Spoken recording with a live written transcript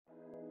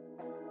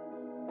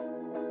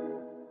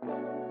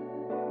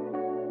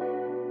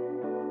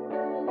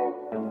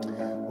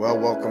Well,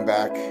 welcome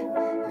back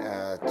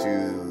to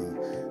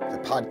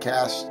the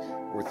podcast.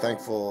 We're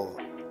thankful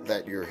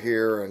that you're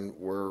here, and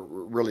we're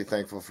really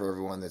thankful for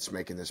everyone that's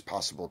making this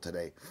possible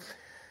today.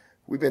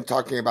 We've been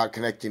talking about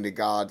connecting to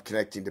God,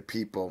 connecting to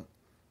people,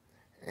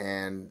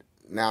 and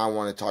now I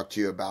want to talk to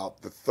you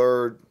about the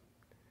third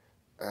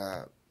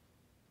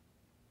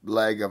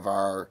leg of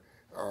our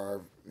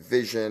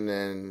vision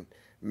and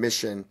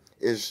mission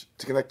is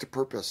to connect to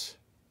purpose.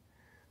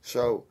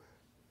 So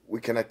we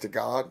connect to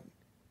God,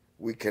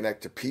 we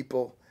connect to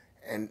people,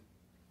 and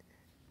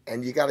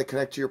you got to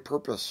connect to your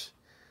purpose.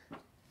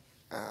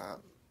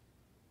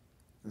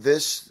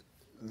 This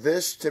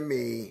to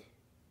me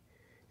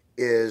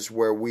is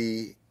where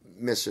we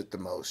miss it the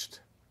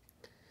most,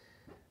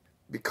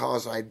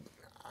 because I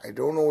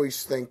don't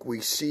always think we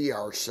see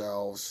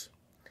ourselves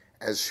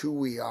as who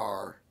we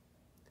are,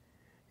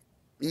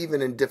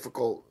 even in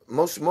difficult,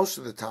 most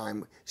of the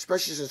time,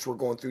 especially since we're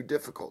going through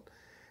difficult.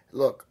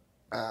 Look,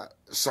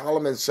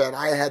 Solomon said,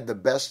 I had the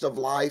best of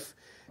life.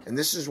 And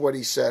this is what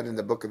he said in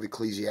the book of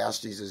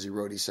Ecclesiastes as he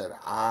wrote. He said,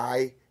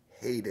 I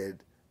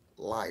hated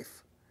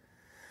life.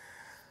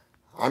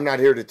 I'm not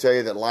here to tell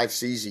you that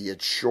life's easy.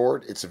 It's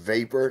short. It's a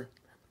vapor.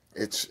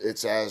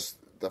 It's as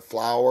the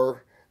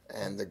flower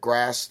and the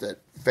grass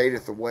that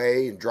fadeth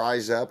away and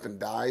dries up and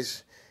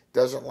dies.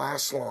 Doesn't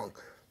last long.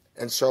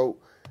 And so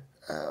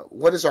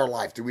what is our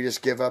life? Do we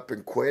just give up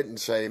and quit and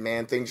say,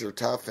 man, things are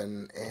tough?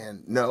 And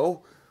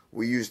no.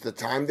 We use the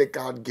time that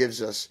God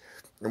gives us,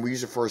 and we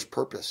use it for His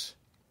purpose.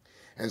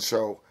 And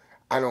so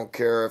I don't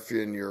care if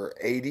you're in your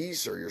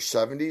 80s or your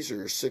 70s or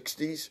your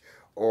 60s,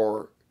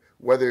 or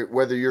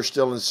whether you're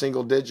still in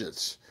single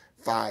digits,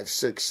 5,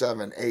 6,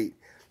 7, 8.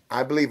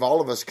 I believe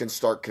all of us can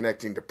start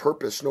connecting to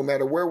purpose no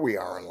matter where we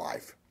are in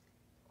life,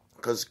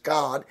 because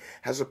God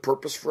has a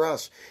purpose for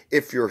us.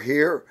 If you're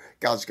here,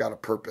 God's got a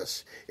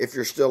purpose. If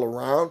you're still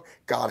around,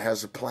 God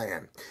has a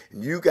plan.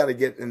 And you got to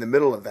get in the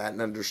middle of that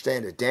and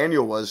understand it.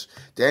 Daniel was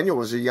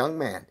a young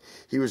man.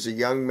 He was a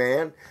young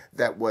man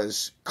that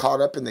was caught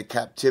up in the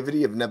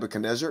captivity of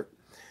Nebuchadnezzar.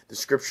 The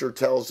scripture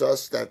tells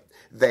us that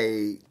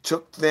they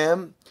took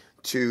them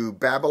to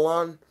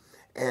Babylon,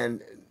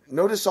 and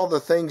notice all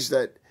the things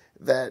that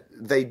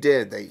they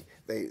did.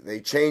 They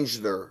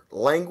changed their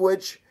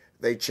language.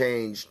 They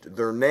changed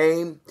their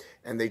name,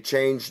 and they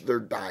changed their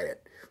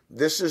diet.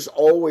 This is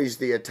always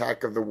the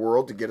attack of the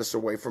world to get us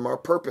away from our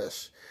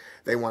purpose.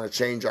 They want to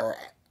change our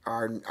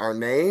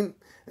name.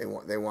 They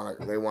want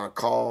to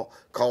call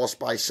us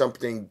by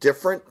something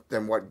different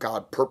than what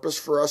God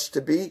purposed for us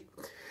to be.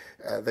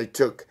 They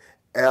took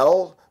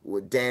L,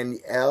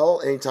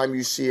 Daniel. Anytime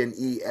you see an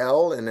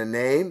E-L in a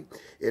name,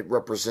 it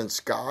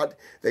represents God.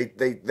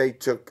 They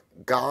took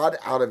God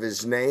out of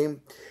His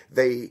name.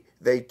 They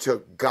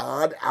took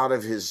God out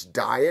of His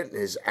diet and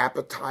His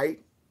appetite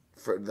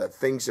for the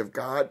things of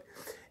God,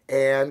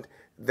 and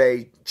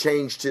they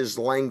changed His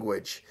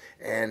language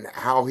and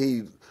how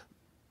He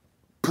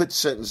put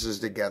sentences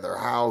together,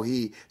 how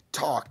He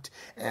talked.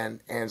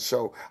 And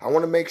so I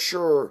want to make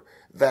sure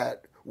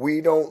that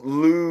we don't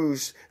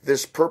lose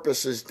this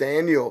purpose as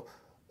Daniel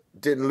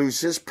didn't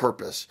lose his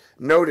purpose.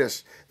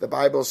 Notice the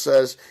Bible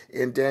says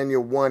in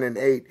Daniel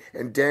 1:8,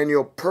 and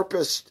Daniel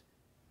purposed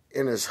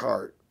in his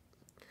heart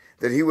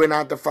that he would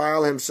not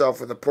defile himself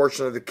with a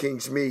portion of the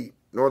king's meat,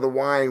 nor the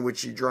wine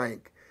which he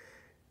drank.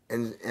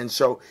 And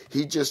so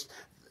he just,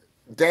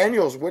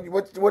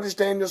 what is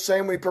Daniel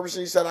saying when he purposed?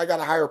 He said, I got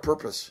a higher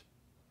purpose.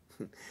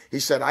 He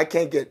said, I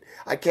can't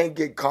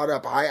get caught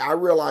up. I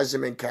realize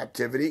I'm in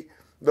captivity.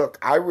 Look,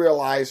 I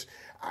realize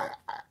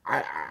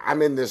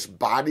I'm in this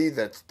body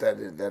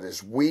that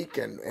is weak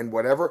and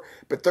whatever,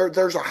 but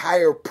there's a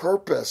higher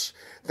purpose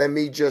than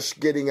me just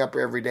getting up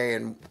every day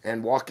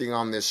and walking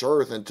on this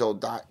earth until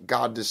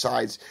God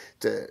decides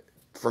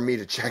for me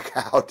to check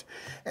out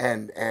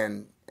and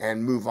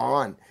move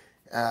on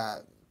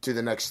to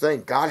the next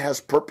thing. God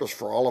has purpose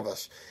for all of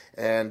us,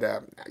 and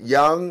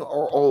young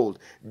or old.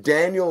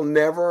 Daniel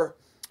never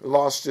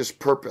lost his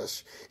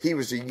purpose. He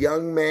was a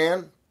young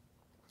man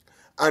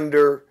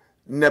under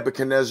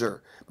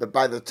Nebuchadnezzar. But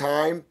by the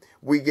time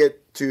we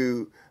get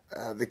to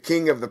the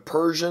king of the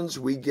Persians,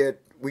 we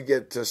get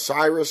to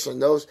Cyrus and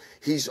those,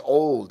 he's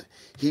old.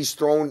 He's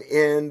thrown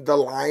in the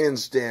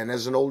lion's den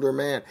as an older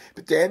man.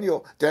 But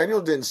Daniel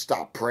didn't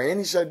stop praying.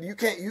 He said, you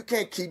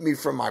can't keep me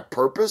from my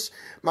purpose.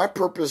 My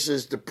purpose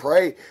is to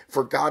pray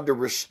for God to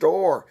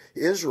restore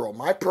Israel.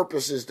 My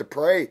purpose is to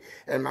pray,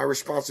 and my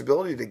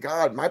responsibility to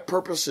God. My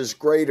purpose is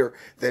greater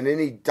than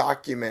any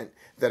document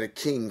that a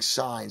king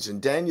signs.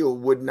 And Daniel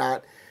would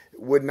not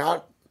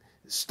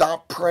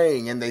stop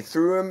praying, and they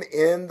threw him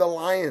in the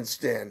lion's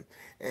den.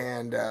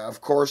 And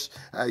of course,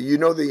 you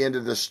know the end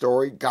of the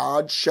story.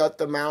 God shut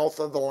the mouth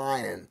of the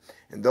lion,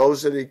 and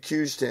those that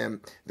accused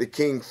him, the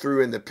king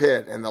threw in the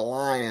pit, and the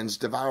lions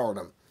devoured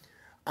him.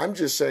 I'm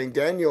just saying,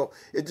 Daniel,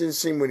 it didn't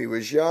seem when he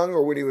was young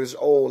or when he was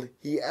old,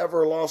 he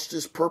ever lost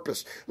his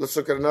purpose. Let's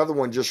look at another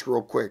one just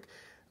real quick.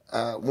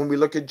 When we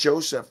look at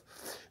Joseph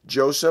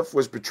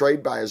was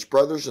betrayed by his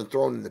brothers and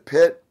thrown in the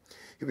pit.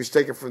 He was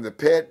taken from the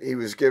pit. He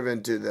was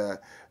given to the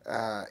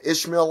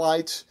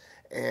Ishmaelites,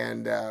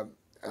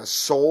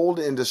 sold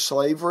into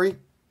slavery,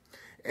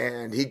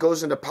 and he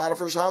goes into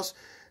Potiphar's house.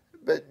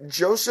 But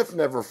Joseph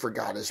never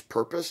forgot his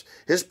purpose.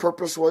 His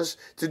purpose was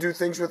to do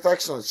things with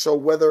excellence. So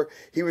whether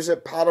he was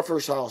at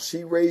Potiphar's house,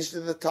 he raised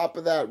to the top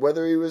of that.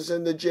 Whether he was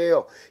in the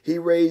jail, he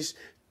raised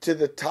to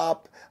the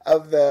top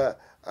of the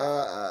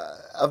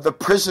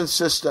prison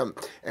system.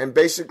 And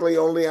basically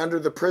only under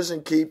the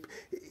prison keep,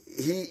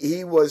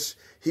 he was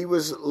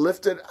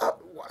lifted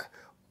up.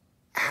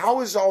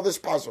 How is all this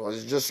possible?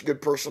 Is it just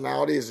good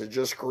personality? Is it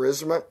just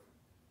charisma?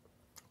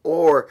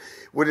 Or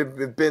would it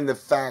have been the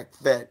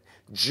fact that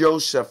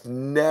Joseph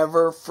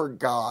never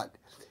forgot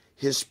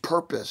his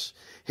purpose?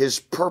 His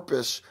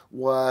purpose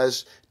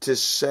was to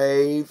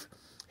save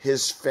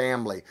his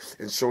family.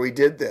 And so he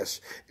did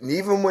this. And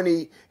even when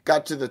he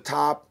got to the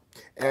top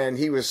and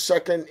he was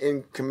second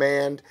in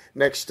command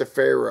next to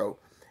Pharaoh,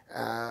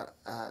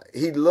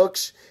 he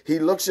looks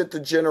at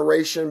the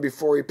generation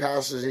before he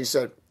passes. He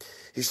said,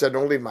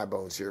 don't leave my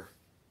bones here.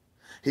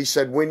 He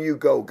said, when you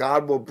go,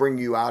 God will bring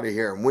you out of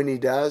here. And when he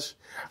does,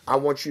 I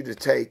want you to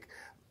take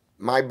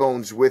my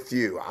bones with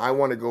you. I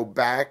want to go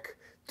back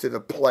to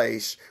the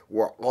place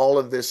where all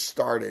of this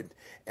started.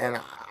 And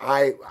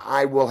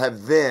I will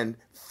have then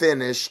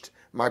finished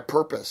my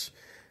purpose.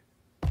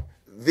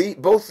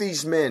 Both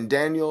these men,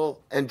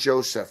 Daniel and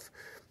Joseph,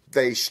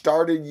 they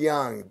started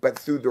young, but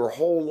through their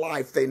whole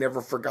life, they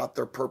never forgot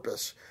their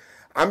purpose.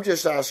 I'm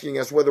just asking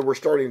us whether we're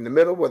starting in the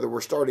middle, whether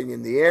we're starting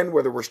in the end,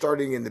 whether we're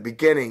starting in the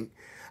beginning.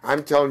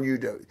 I'm telling you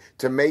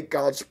to make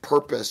God's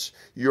purpose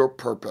your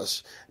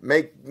purpose.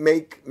 Make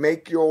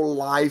your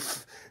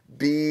life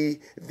be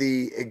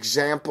the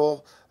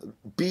example,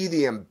 be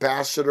the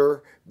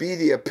ambassador, be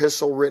the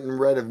epistle written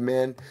read of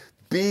men,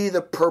 be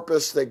the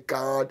purpose that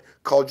God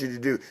called you to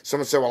do.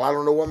 Someone said, well, I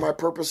don't know what my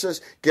purpose is.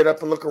 Get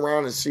up and look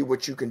around and see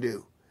what you can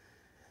do.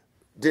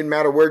 Didn't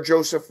matter where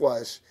Joseph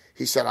was.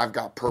 He said, I've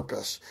got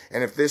purpose.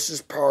 And if this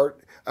is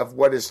part of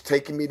what is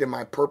taking me to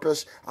my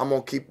purpose, I'm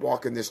going to keep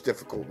walking this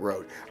difficult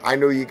road. I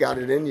know you got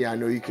it in you. I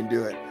know you can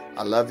do it.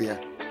 I love you.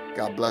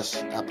 God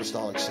bless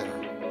Apostolic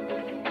Center.